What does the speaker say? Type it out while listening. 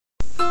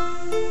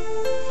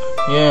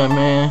Yeah,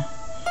 man.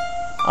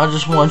 I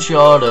just want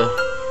y'all to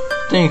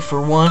think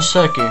for 1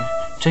 second.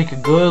 Take a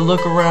good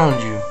look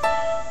around you.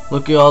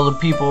 Look at all the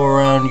people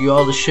around you,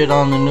 all the shit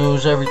on the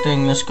news,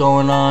 everything that's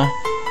going on.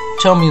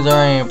 Tell me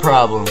there ain't a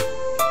problem.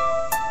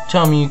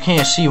 Tell me you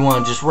can't see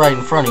one just right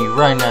in front of you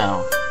right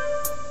now.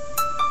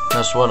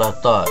 That's what I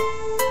thought.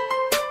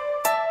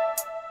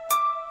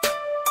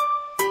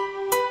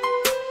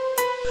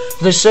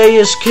 They say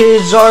us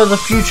kids are the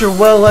future,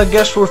 well I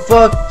guess we're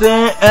fucked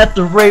then. At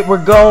the rate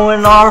we're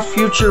going, our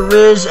future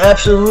is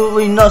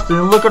absolutely nothing.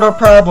 Look at our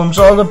problems,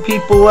 all the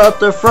people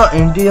out there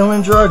fronting,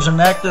 dealing drugs and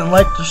acting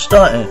like they're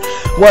stunting.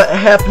 What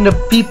happened to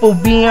people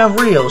being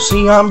real?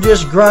 See, I'm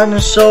just grinding,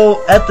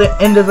 so at the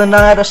end of the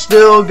night I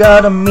still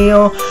got a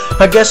meal.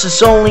 I guess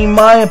it's only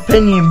my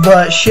opinion,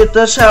 but shit,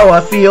 that's how I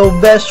feel.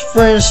 Best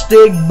friends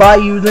stick by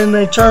you, then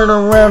they turn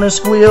around and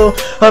squeal.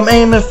 I'm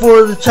aiming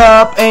for the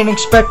top, ain't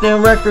expecting a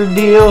record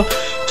deal.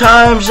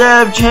 Times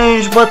have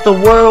changed, but the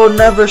world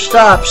never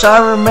stops. I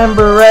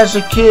remember as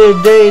a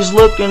kid, days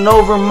looking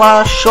over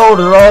my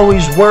shoulder,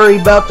 always worry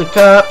about the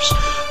cops.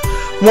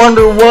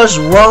 Wonder what's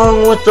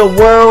wrong with the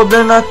world,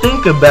 then I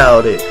think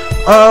about it.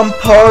 I'm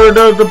part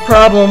of the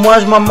problem,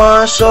 why's my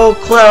mind so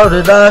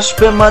clouded? I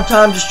spend my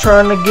time just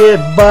trying to get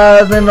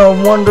by, then I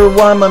wonder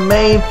why my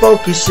main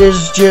focus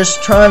is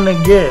just trying to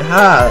get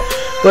high.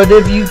 But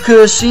if you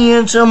could see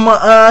into my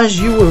eyes,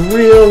 you would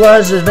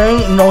realize it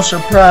ain't no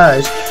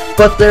surprise.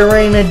 But there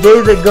ain't a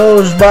day that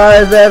goes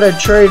by that I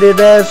traded.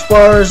 As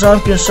far as I'm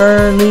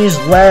concerned, these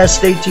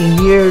last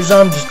 18 years,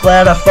 I'm just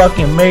glad I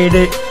fucking made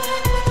it.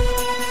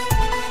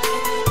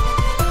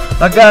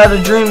 I got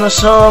a dream that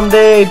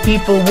someday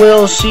people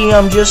will see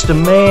I'm just a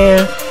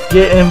man,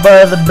 getting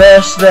by the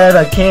best that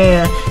I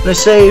can. They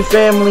say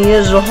family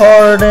is a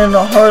hard and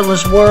a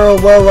heartless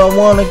world, well I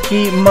wanna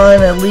keep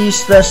mine, at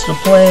least that's the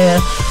plan.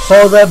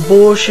 All that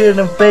bullshit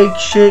and fake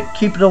shit,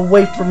 keep it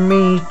away from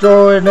me,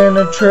 throw it in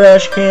a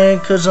trash can,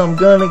 cause I'm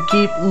gonna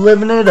keep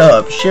living it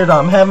up. Shit,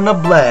 I'm having a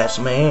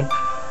blast, man.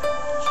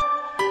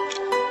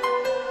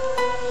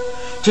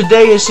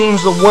 Today it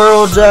seems the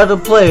world's out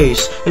of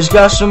place. It's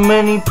got so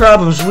many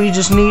problems, we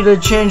just need a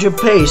change of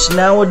pace.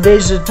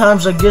 Nowadays at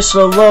times I get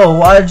so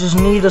low, I just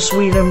need a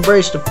sweet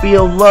embrace to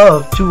feel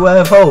love, to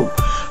have hope.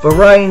 But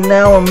right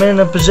now I'm in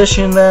a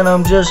position that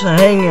I'm just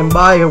hanging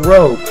by a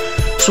rope,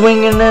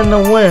 swinging in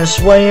the wind,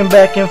 swaying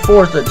back and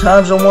forth. At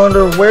times I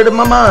wonder, where did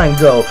my mind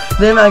go?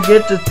 Then I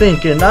get to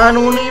thinking, I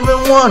don't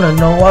even wanna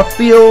know. I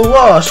feel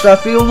lost, I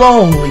feel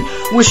lonely,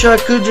 wish I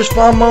could just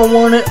find my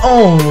one and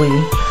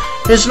only.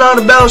 It's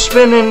not about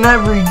spending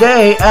every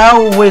day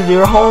out with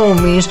your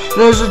homies.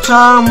 There's a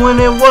time when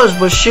it was,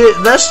 but shit,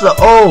 that's the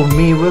old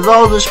me. With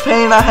all this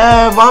pain I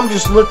have, I'm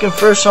just looking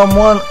for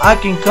someone I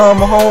can come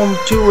home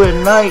to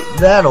at night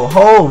that'll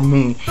hold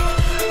me.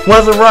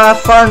 Whether I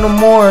find them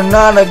more or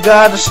not, I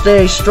gotta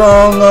stay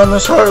strong on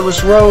this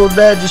heartless road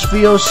that just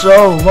feels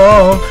so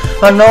long.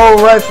 I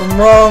know right from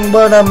wrong,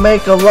 but I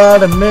make a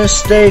lot of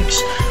mistakes.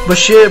 But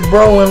shit,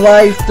 bro, in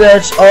life,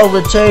 that's all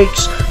it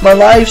takes. My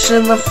life's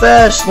in the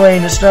fast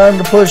lane, it's time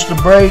to push the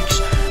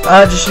brakes.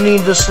 I just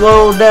need to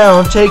slow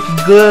down, take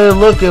a good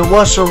look at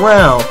what's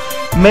around,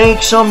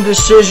 make some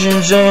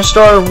decisions and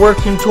start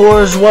working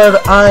towards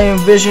what I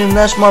envision.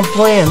 That's my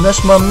plan,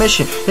 that's my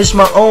mission. It's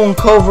my own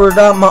covert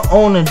out, my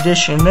own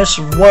addition. This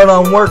is what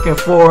I'm working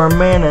for,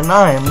 man, and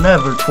I am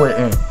never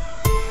quitting.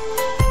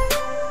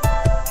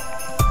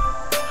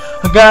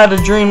 I got a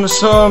dream that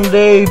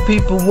someday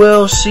people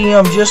will see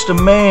I'm just a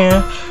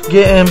man,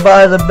 getting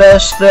by the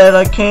best that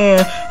I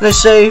can. They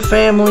say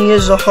family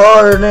is a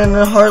hard and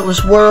a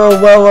heartless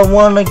world, well I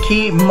wanna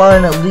keep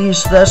mine, at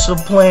least that's the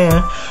plan.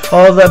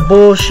 All that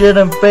bullshit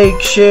and fake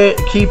shit,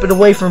 keep it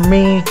away from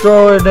me,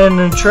 throw it in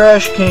the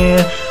trash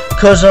can,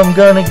 cause I'm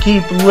gonna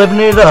keep living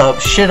it up.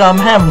 Shit, I'm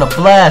having a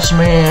blast,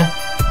 man.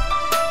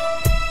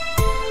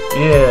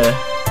 Yeah.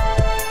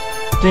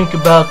 Think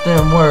about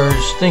them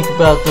words, think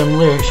about them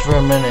lyrics for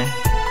a minute.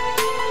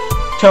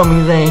 Tell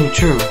me they ain't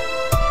true.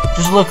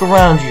 Just look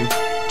around you.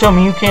 Tell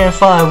me you can't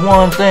find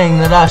one thing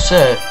that I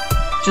said.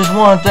 Just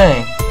one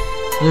thing.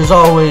 There's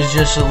always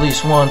just at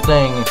least one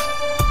thing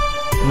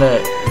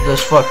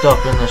that's fucked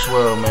up in this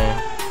world,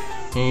 man.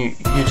 You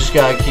just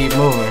gotta keep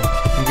moving.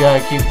 You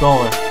gotta keep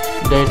going.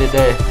 Day to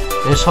day.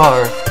 It's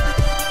hard,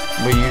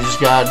 but you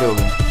just gotta do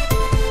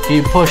it.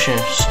 Keep pushing.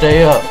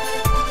 Stay up.